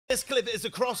This clip is a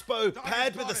crossbow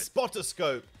paired with a spotter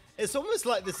scope. It's almost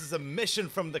like this is a mission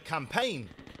from the campaign.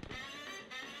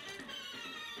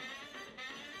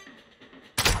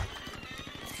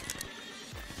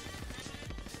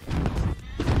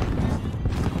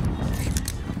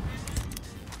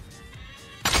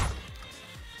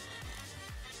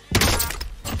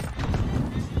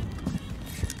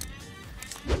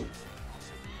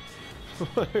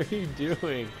 What are you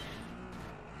doing?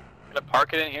 I'm gonna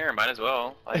park it in here, might as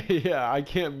well. Like... Yeah, I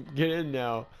can't get in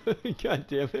now. God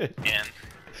damn it. In.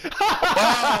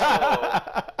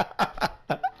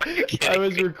 I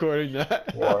was recording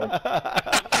that.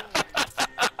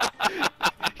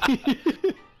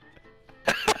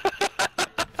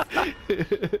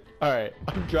 Alright,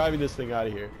 I'm driving this thing out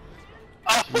of here.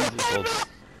 Jesus.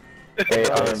 Hey,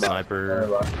 sniper.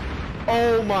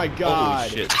 Oh my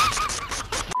god. Holy shit.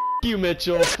 You,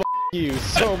 Mitchell. F you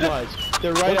so much.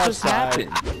 They're right outside.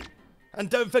 And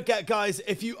don't forget, guys,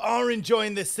 if you are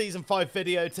enjoying this Season 5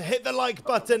 video, to hit the like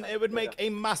button. It would make a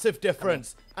massive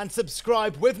difference. And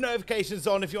subscribe with notifications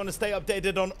on if you want to stay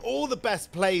updated on all the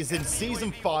best plays in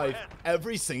Season 5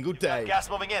 every single day. Gas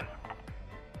moving in.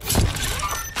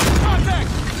 Contact!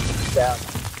 Down.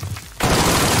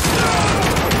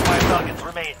 5 targets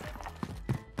remain.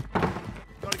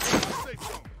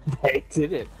 Hey,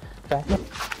 did it. Back up.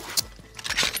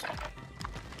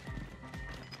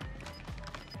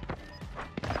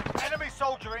 Enemy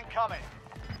soldier incoming.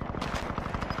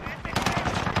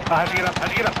 How'd you get up? How'd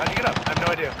you get up? How'd you get up? I have no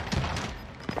idea.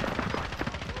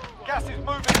 Gas is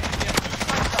moving.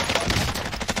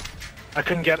 I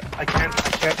couldn't get. I can't.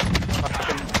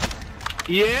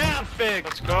 Yeah, fix.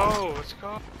 Let's go. Let's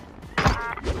go.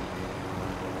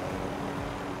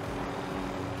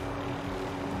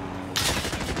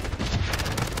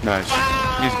 Nice.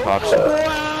 He's pop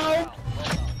shot.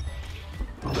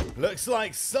 Looks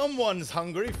like someone's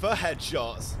hungry for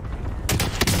headshots.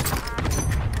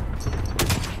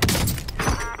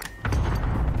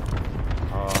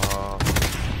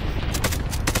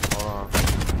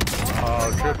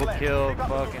 Oh, triple kill,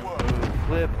 fucking move.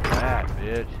 Flip that,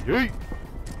 bitch. Yeet.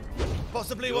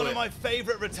 Possibly one of my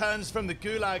favorite returns from the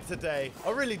Gulag today. I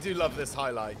really do love this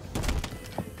highlight.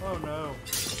 Oh no. I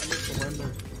missed the window.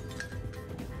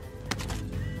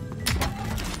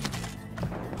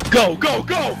 Go, go,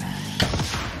 go!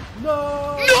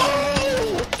 No!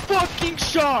 No! Fucking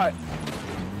shot!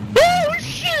 Oh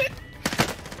shit!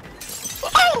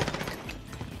 Oh!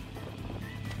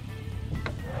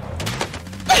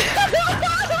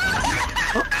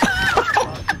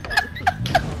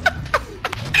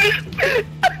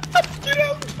 Get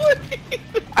out, please!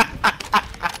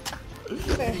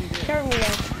 Carry me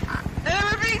out.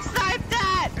 We're being sniped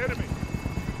at! Enemy.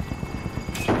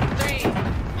 3.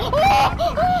 Oh,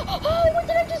 what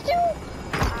did I just do?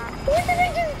 What did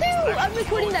I just do? I'm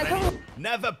recording that. Come on.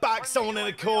 Never back someone in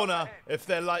a corner if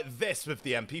they're like this with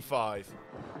the MP5.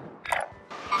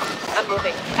 I'm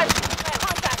moving.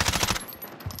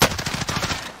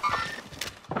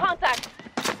 Contact. Contact.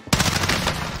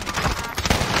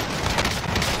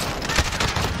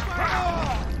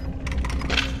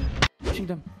 Pushing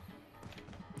them.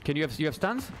 Can you have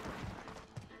stuns?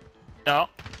 No.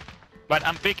 But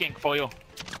I'm picking for you.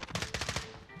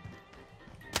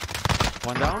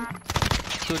 One down.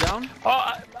 Two down.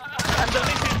 Oh,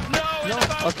 underneath it. No, No.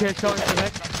 Okay, so it's the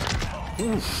next.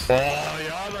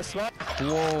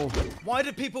 Whoa. Why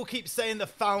do people keep saying the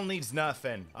foul needs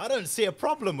nerfing? I don't see a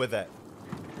problem with it.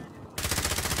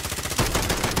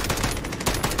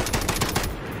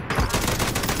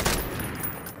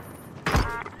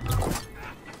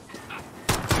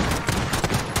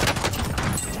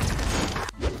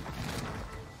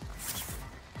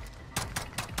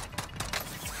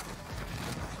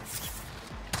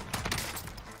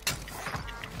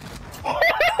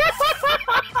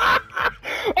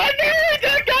 I knew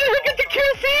that guy who get the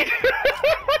kill feed!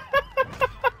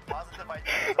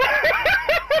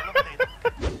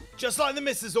 Just like the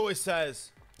missus always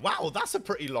says, wow, that's a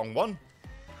pretty long one.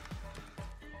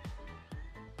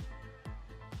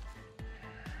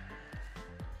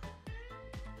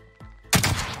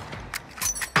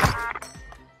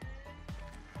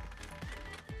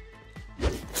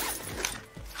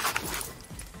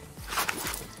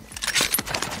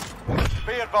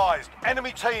 Be advised,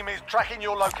 enemy team is tracking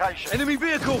your location. Enemy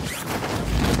vehicle!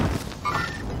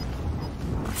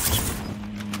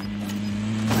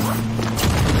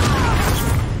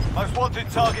 Most wanted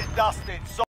target dusted.